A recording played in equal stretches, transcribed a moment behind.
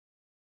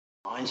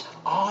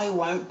I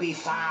won't be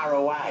far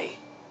away.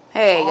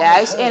 Hey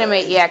guys,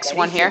 Animate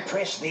EX1 here.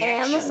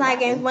 And the Side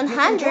Games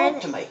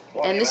 100.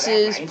 And this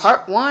is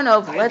part 1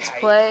 of Let's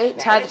Play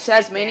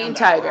Tasmanian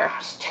Tiger.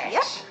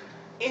 Yep.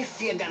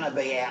 If you're gonna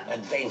be out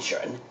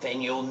adventuring,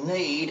 then you'll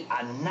need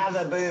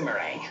another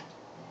boomerang.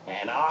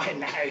 And I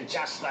know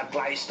just the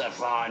place to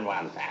find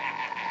one.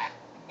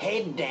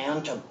 Head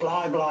down to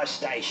Bly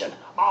Station.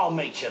 I'll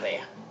meet you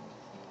there.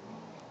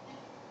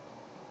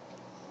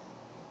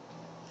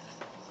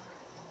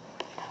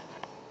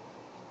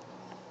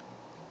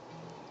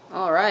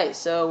 Alright,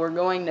 so we're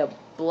going to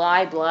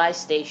Bly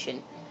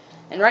Station.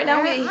 And right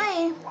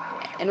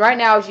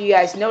now as you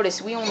guys notice,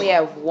 we only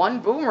have one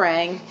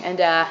boomerang, and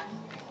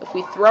if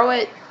we throw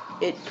it,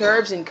 it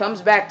curves and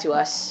comes back to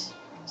us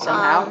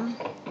somehow.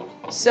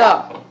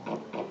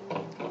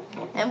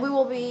 And we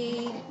will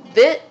be...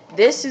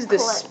 This is the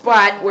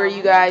spot where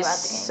you guys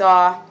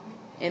saw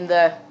in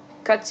the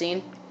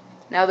cutscene.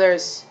 Now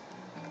there's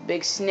a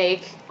big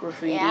snake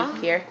graffiti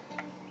here.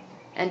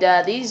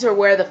 And these are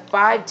where the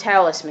 5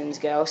 talismans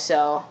go,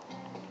 so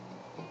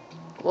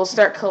we'll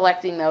start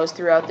collecting those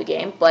throughout the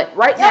game. But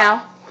right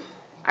now,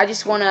 I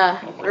just want to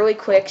really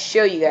quick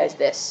show you guys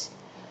this.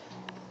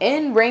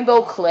 In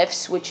Rainbow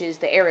Cliffs, which is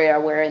the area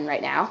we're in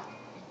right now,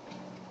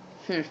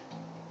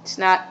 it's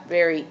not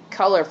very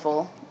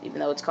colorful, even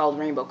though it's called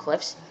Rainbow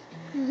Cliffs.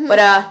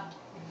 But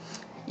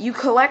you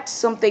collect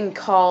something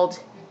called,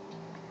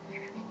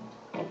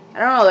 I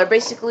don't know, they're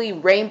basically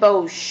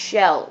rainbow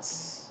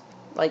shells,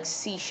 like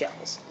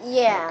seashells.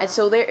 Yeah. And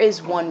so there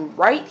is one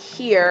right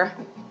here,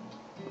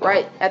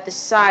 right at the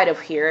side of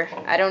here.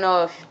 I don't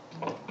know if,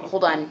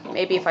 hold on,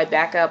 maybe if I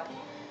back up.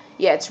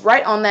 Yeah, it's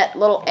right on that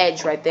little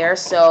edge right there.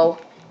 So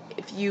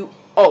if you,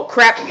 oh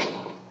crap.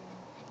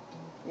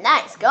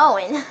 Nice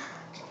going.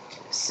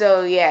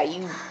 So yeah,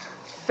 you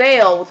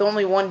fail with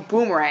only one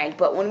boomerang,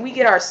 but when we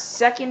get our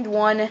second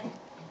one,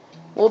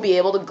 we'll be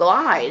able to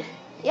glide.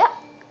 Yep.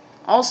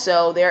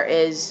 Also, there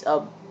is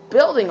a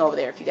building over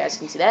there, if you guys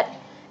can see that.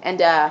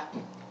 And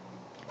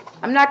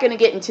I'm not going to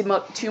get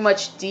into too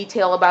much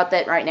detail about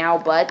that right now,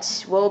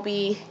 but we'll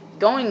be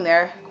going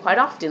there quite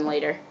often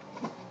later.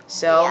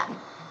 So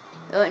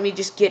let me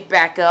just get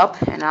back up,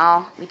 and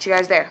I'll meet you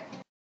guys there.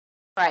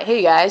 Alright,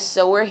 hey guys,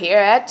 so we're here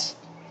at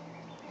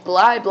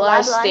Bly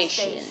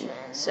Station.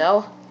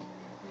 So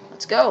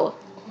let's go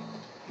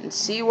and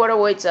see what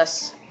awaits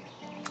us.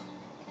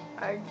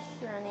 Our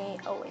journey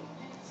awaits.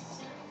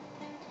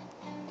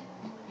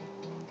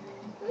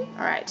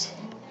 Alright.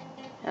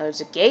 Now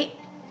there's a gate,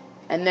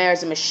 and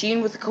there's a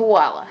machine with a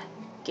koala.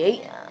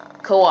 Gate,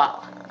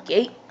 koala.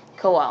 Gate,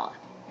 koala.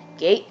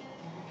 Gate.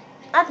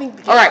 I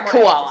think. Alright,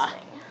 koala.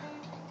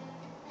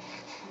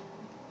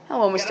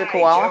 Hello, Mr.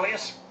 Koala.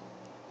 Julius.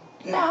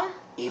 Now,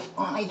 if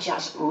I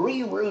just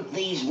reroute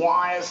these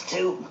wires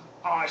to...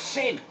 I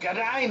said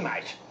g'day,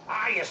 mate.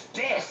 Are you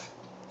deaf?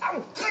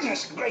 Oh,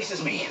 goodness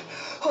gracious me.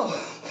 Oh,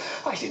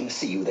 I didn't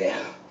see you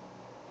there.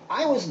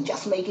 I was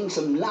just making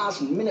some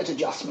last-minute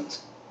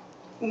adjustments.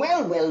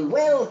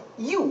 Well,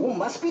 you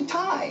must be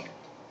Ty.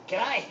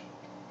 G'day.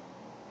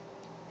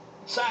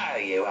 So,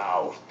 you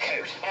old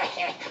coot,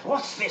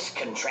 what's this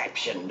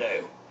contraption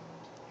do?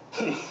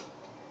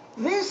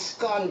 This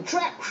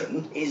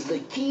contraption is the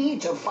key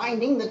to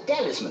finding the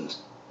talismans.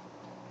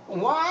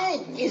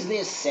 Why is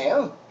this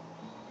so?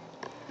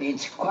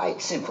 It's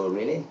quite simple,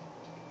 really.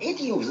 It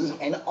uses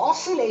an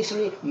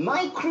oscillatory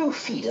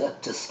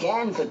microfeeder to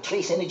scan for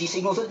trace energy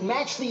signals that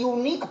match the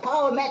unique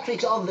power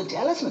matrix of the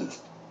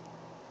talismans.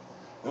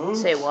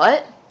 Say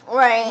what?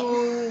 Right.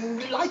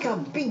 Like a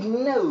big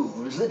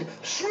nose that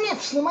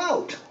sniffs them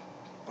out.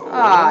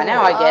 Ah,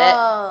 now I get it.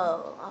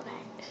 Oh,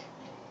 okay.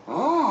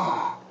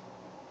 Ah.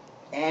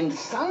 And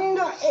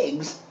thunder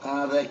eggs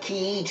are the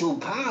key to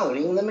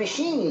powering the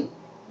machine.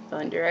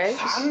 Thunder eggs?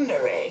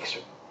 Thunder eggs?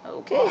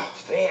 Okay.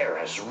 Oh, they're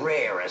as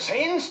rare as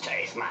hen's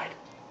teeth, mate.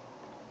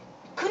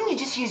 Couldn't you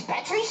just use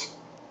batteries?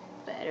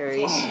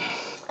 Batteries.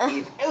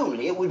 If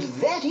only it was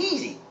that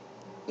easy.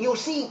 You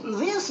see,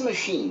 this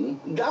machine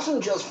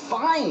doesn't just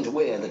find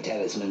where the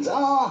talismans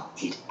are,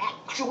 it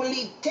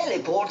actually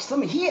teleports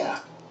them here.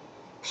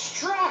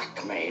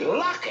 Struck me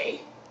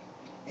lucky.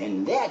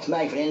 And that,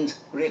 my friends,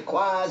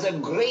 requires a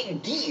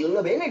great deal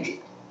of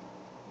energy.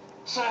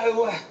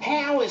 So,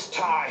 how is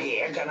Ty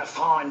here gonna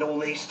find all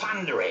these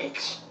thunder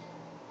eggs?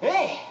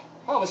 Hey,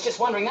 I was just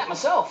wondering that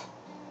myself.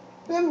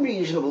 A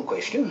reasonable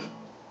question.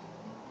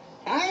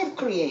 I've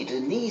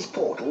created these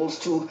portals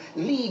to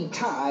lead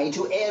Ty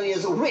to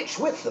areas rich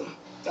with them.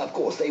 Of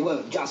course, they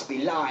won't just be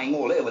lying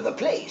all over the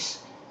place.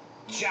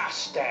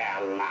 Just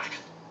our luck.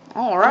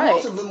 Alright.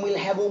 Most of them will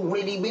have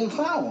already been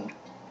found.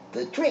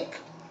 The trick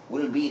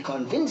will be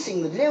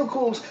convincing the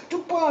locals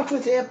to part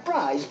with their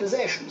prized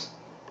possessions.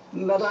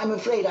 But I'm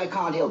afraid I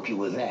can't help you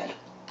with that.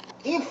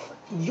 If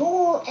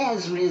you're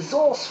as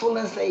resourceful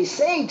as they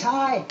say,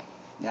 Ty,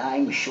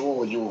 I'm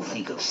sure you'll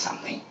think of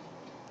something.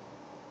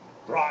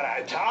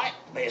 Righto, Ty.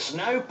 There's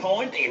no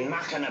point in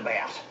mucking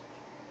about.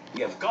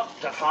 You've got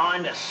to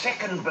find a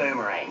second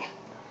boomerang.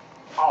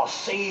 I'll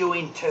see you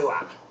in 2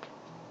 up.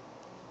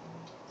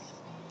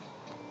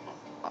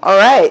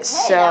 Alright, Hey, that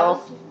so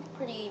was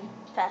pretty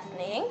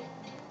fascinating.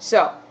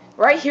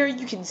 right here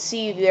you can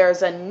see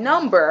there's a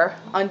number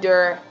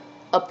under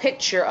a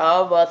picture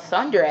of a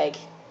thunder egg.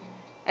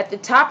 At the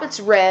top it's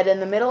red, in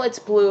the middle it's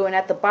blue, and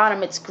at the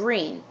bottom it's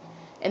green.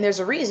 And there's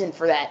a reason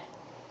for that.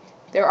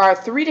 There are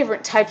 3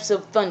 different types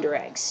of thunder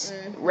eggs.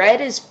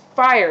 Red is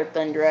fire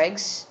thunder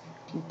eggs,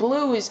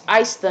 blue is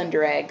ice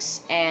thunder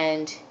eggs,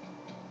 and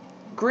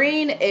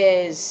green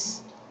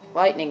is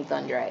lightning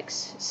thunder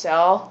eggs.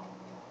 So,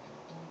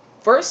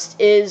 first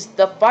is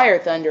the fire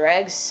thunder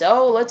eggs,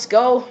 so let's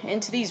go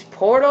into these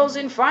portals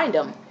and find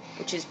them,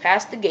 which is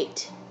past the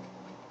gate.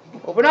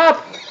 Open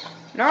up!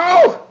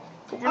 No!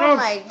 Open Oh up!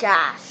 my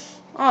gosh.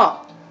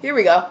 Oh, here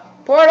we go.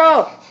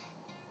 Portal!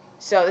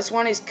 So this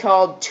one is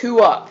called 2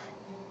 Up.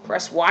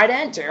 Press Y to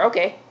enter.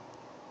 Okay.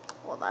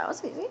 Well, that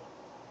was easy.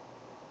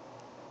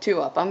 2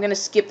 Up. I'm going to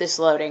skip this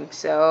loading,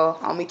 so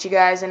I'll meet you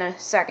guys in a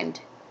second.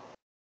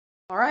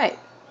 Alright.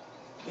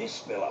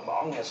 This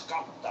billabong has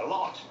got the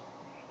lot.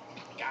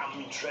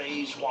 Gum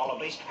trees,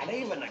 wallabies, and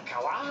even a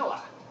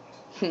koala.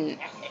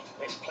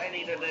 There's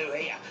plenty to do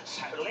here,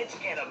 so let's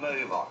get a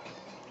move on.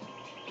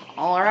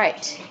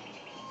 Alright.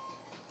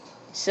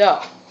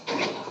 So,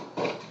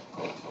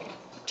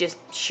 just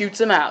shoots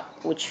them out,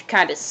 which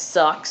kind of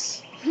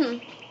sucks.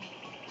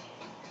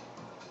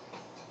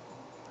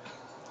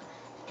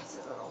 This is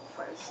a little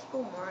first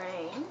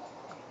boomerang.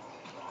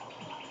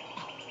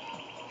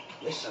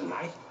 Listen,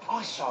 mate,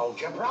 I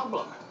solved your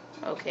problem.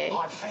 Okay.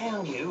 I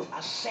found you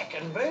a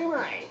second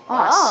boomerang.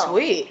 Oh,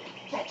 sweet.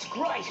 That's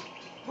great.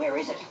 Where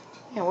is it?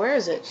 Yeah, where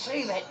is it?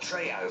 See that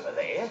tree over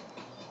there?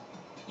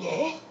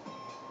 Yeah?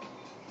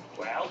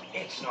 Well,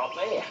 it's not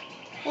there.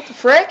 What the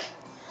frick?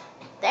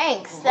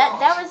 Thanks. That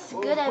was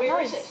Well, good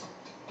where is advice.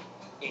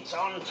 it? It's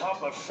on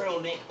top of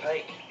Frillneck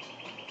Peak.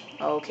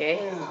 Okay.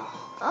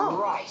 Oh.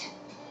 Right.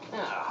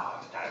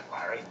 Oh, don't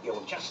worry.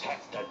 You'll just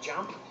have to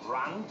jump,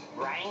 run,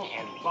 rang,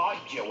 and bite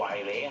your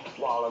way there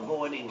while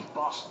avoiding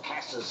Boss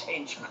Cass's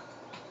henchmen.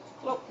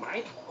 Look,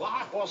 mate,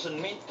 life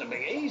wasn't meant to be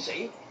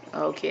easy.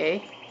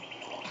 Okay.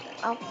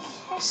 Okay.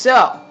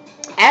 So,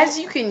 as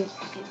you can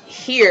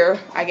hear,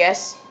 I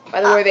guess,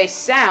 by the way they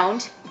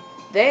sound,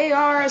 they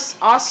are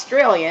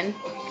Australian.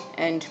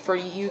 And for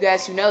you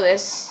guys who know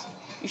this,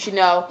 you should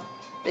know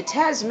the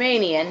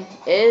Tasmanian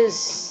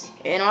is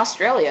in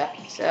Australia.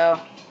 So,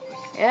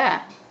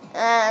 yeah.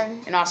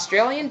 An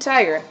Australian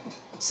tiger.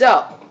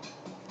 So,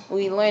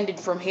 we landed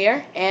from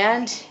here,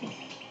 and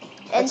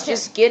let's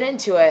just get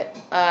into it.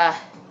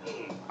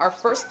 Our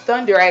first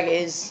thunder egg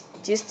is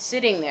just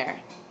sitting there.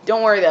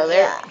 Don't worry though,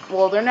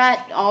 they're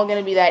not all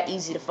gonna be that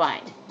easy to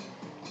find.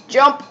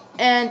 Jump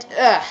and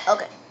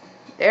Okay.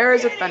 there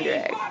is a thunder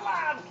egg.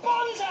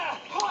 Bonza!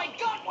 I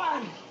got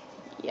one!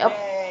 Yep.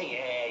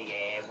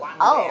 Yeah. One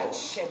Oh. down,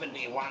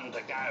 71 to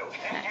go.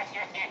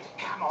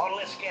 Come on,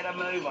 let's get a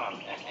move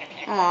on.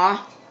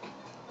 Aw.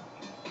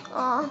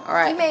 Aw. All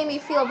right. You made me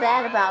feel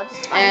bad about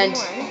just And-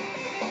 finding one.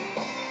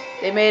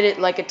 They made it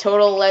like a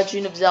total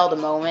Legend of Zelda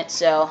moment,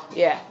 so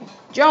yeah.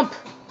 Jump!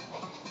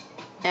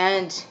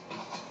 And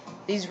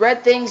these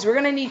red things, we're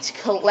gonna need to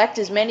collect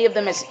as many of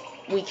them as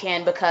we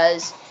can,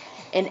 because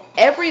in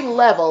every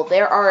level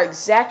there are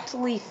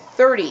exactly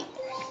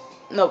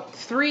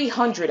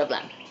 300 of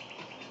them.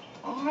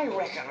 I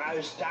reckon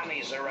those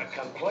dunnies are a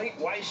complete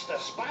waste of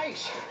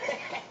space.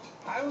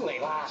 Only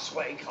last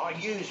week I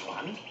used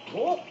one,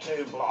 walked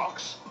 2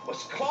 blocks, was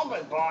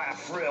clobbered by a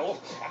frill,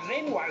 and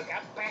then woke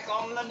up back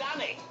on the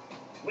dunny,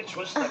 which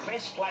was the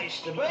best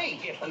place to be,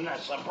 given the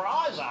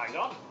surprise I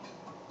got.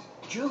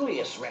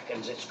 Julius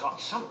reckons it's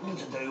got something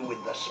to do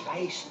with the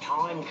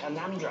space-time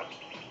conundrum.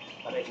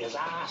 But if you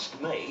ask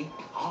me,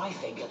 I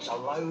think it's a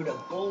load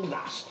of bull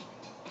dust.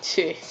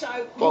 So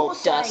Bull you're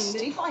saying dust.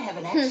 that if I have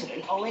an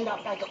accident, I'll end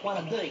up back at one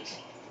of these?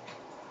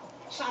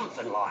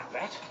 Something like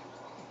that.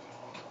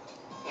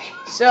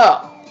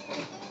 So,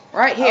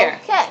 right here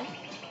Okay.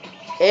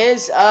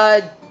 is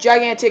a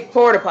gigantic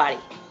porta potty.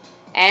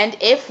 And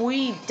if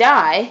we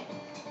die,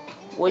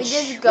 which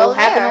just go will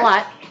happen there. a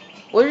lot,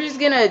 we're just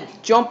gonna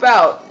jump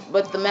out.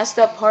 But the messed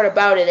up part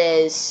about it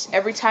is,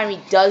 every time he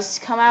does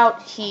come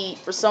out, he,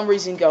 for some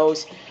reason,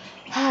 goes,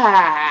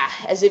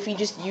 as if he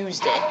just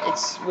used it.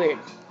 It's weird.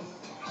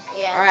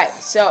 Yes. Alright,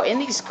 so in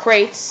these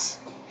crates,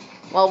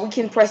 well, we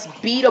can press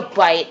B to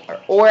bite,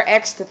 or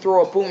X to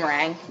throw a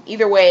boomerang.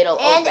 Either way, it'll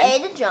And open. A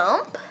to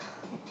jump.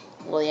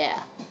 Well,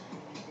 yeah.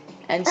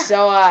 And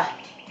so,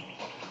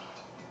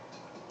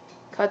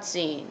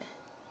 cutscene.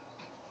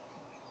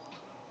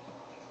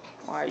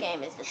 Why? This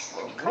game is just a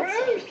little Great.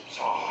 cutscene.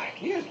 Oh,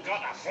 you've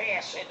got a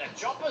fair set of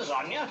choppers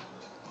on you.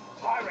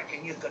 I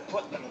reckon you could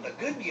put them to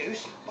good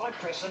use by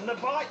pressing the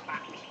bite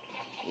button.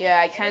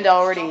 Yeah, I kind of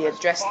already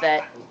addressed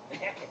that.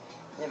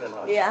 Never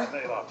mind. Yeah.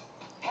 Move on.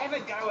 Have a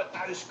go at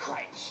those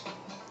crates.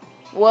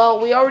 Well,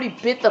 we already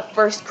bit the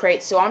first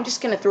crate, so I'm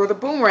just gonna throw the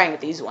boomerang at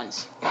these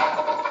ones.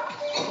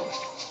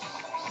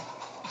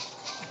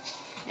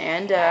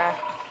 And,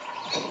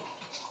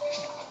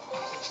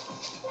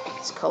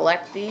 let's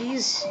collect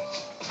these.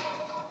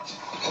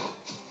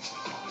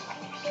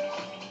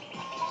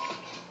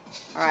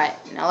 Alright,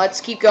 now let's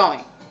keep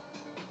going.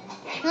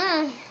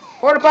 Hmm.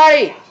 Porta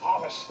potty! I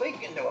was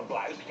speaking to a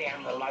bloke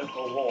down the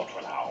local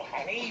watering hole,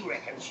 and he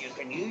reckons you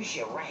can use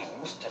your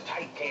rangs to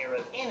take care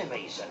of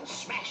enemies and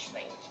smash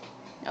things.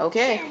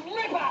 Okay,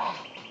 Ripper!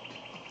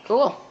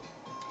 cool.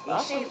 He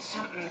said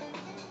something.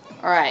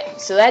 Alright,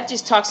 so that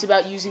just talks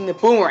about using the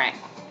boomerang.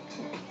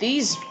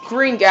 These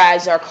green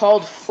guys are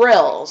called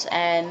frills,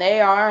 and they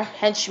are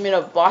henchmen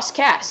of Boss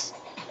Cass.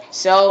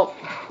 So,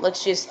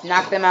 let's just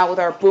knock them out with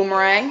our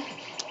boomerang.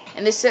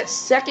 And this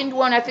second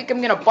one, I think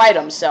I'm going to bite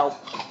him, so...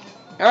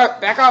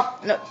 Alright, back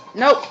off.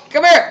 No,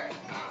 come here.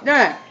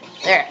 No,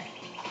 there.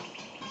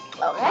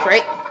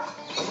 Okay.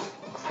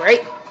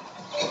 Great.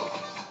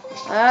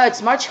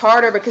 It's much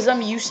harder because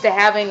I'm used to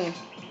having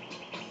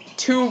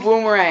 2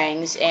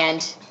 boomerangs,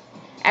 and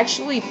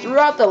actually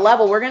throughout the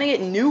level we're gonna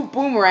get new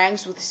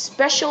boomerangs with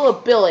special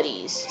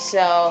abilities.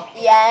 So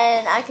Yeah,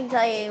 and I can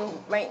tell you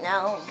right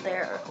now,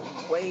 they're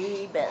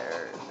way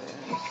better.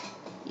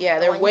 yeah,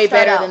 they're way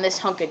better than this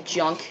hunk of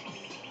junk.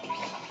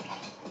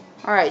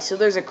 Alright, so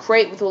there's a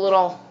crate with a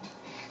little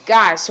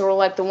guy, sort of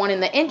like the one in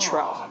the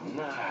intro. Oh,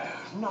 no,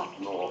 not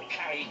more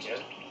cages.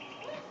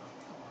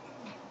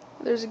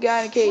 There's a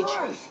guy in a cage.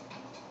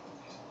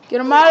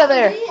 Get him out of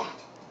there.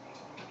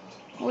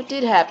 What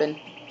did happen?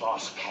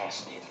 Boss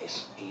Cass did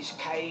this. He's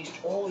caged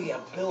all your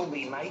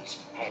bilby mates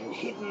and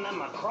hidden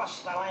them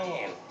across the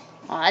land.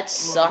 Oh, that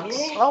sucks.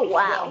 Oh,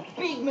 wow. Well,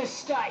 big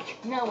mistake.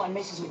 No one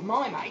messes with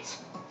my mates.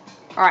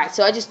 Alright,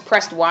 so I just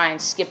pressed Y and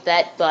skipped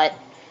that, but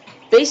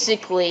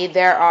basically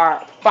there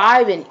are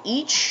 5 in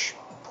each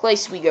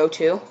place we go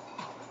to,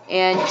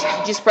 and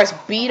you just press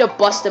B to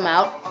bust them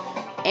out,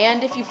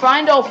 and if you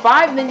find all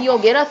 5, then you'll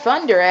get a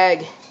thunder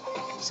egg.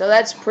 So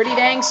that's pretty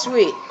dang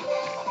sweet.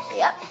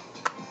 Yep.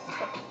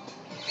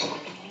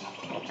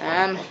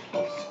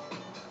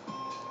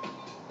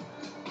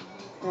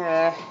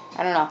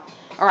 I don't know.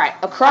 Alright,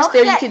 across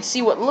there you can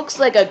see what looks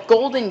like a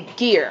golden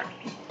gear.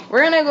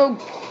 We're gonna go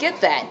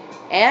get that,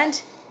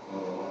 and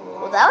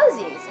Well, that was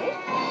easy.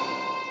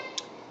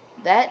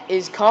 that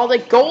is called a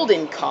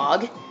golden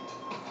cog,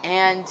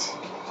 and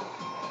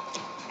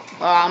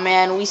oh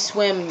man, we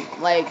swim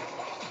like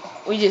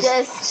we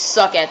just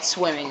suck at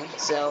swimming.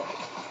 So,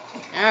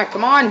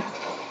 come on,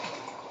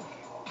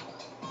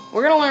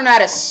 we're gonna learn how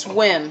to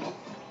swim,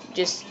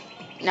 just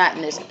not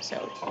in this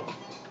episode.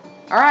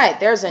 All right,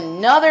 there's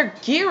another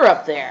gear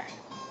up there.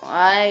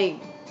 I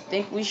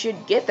think we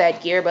should get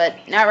that gear,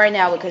 but not right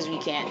now because we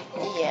can't.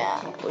 Yeah.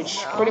 Which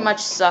pretty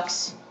much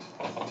sucks.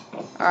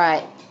 All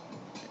right.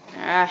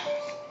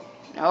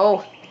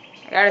 No,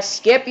 I gotta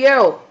skip you.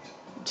 You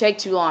take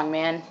too long,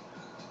 man.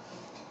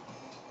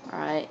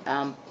 Alright,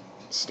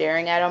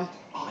 staring at him.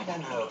 I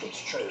don't know if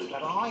it's true,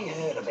 but I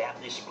heard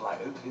about this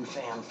bloke who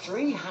found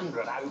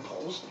 300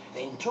 opals,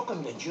 then took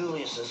them to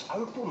Julius's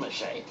opal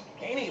machine.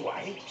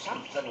 Anyway,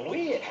 something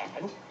weird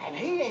happened, and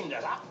he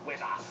ended up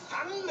with a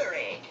thunder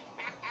egg.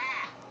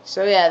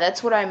 So yeah,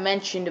 that's what I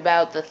mentioned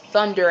about the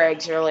thunder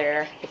eggs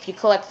earlier. If you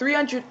collect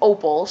 300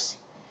 opals,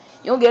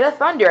 you'll get a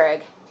thunder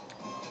egg.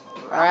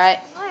 Alright,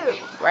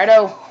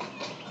 righto.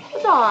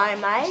 Sorry,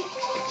 mate.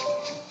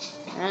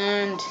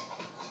 And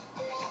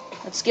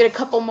let's get a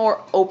couple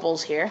more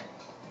opals here.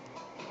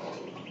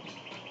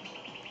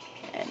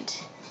 And,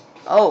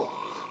 oh,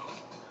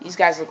 these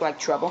guys look like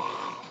trouble.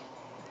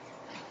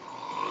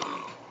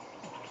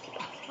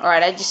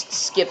 Alright, I just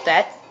skipped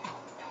that.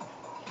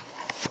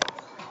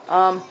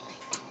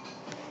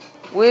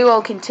 We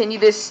will continue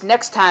this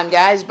next time,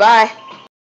 guys. Bye.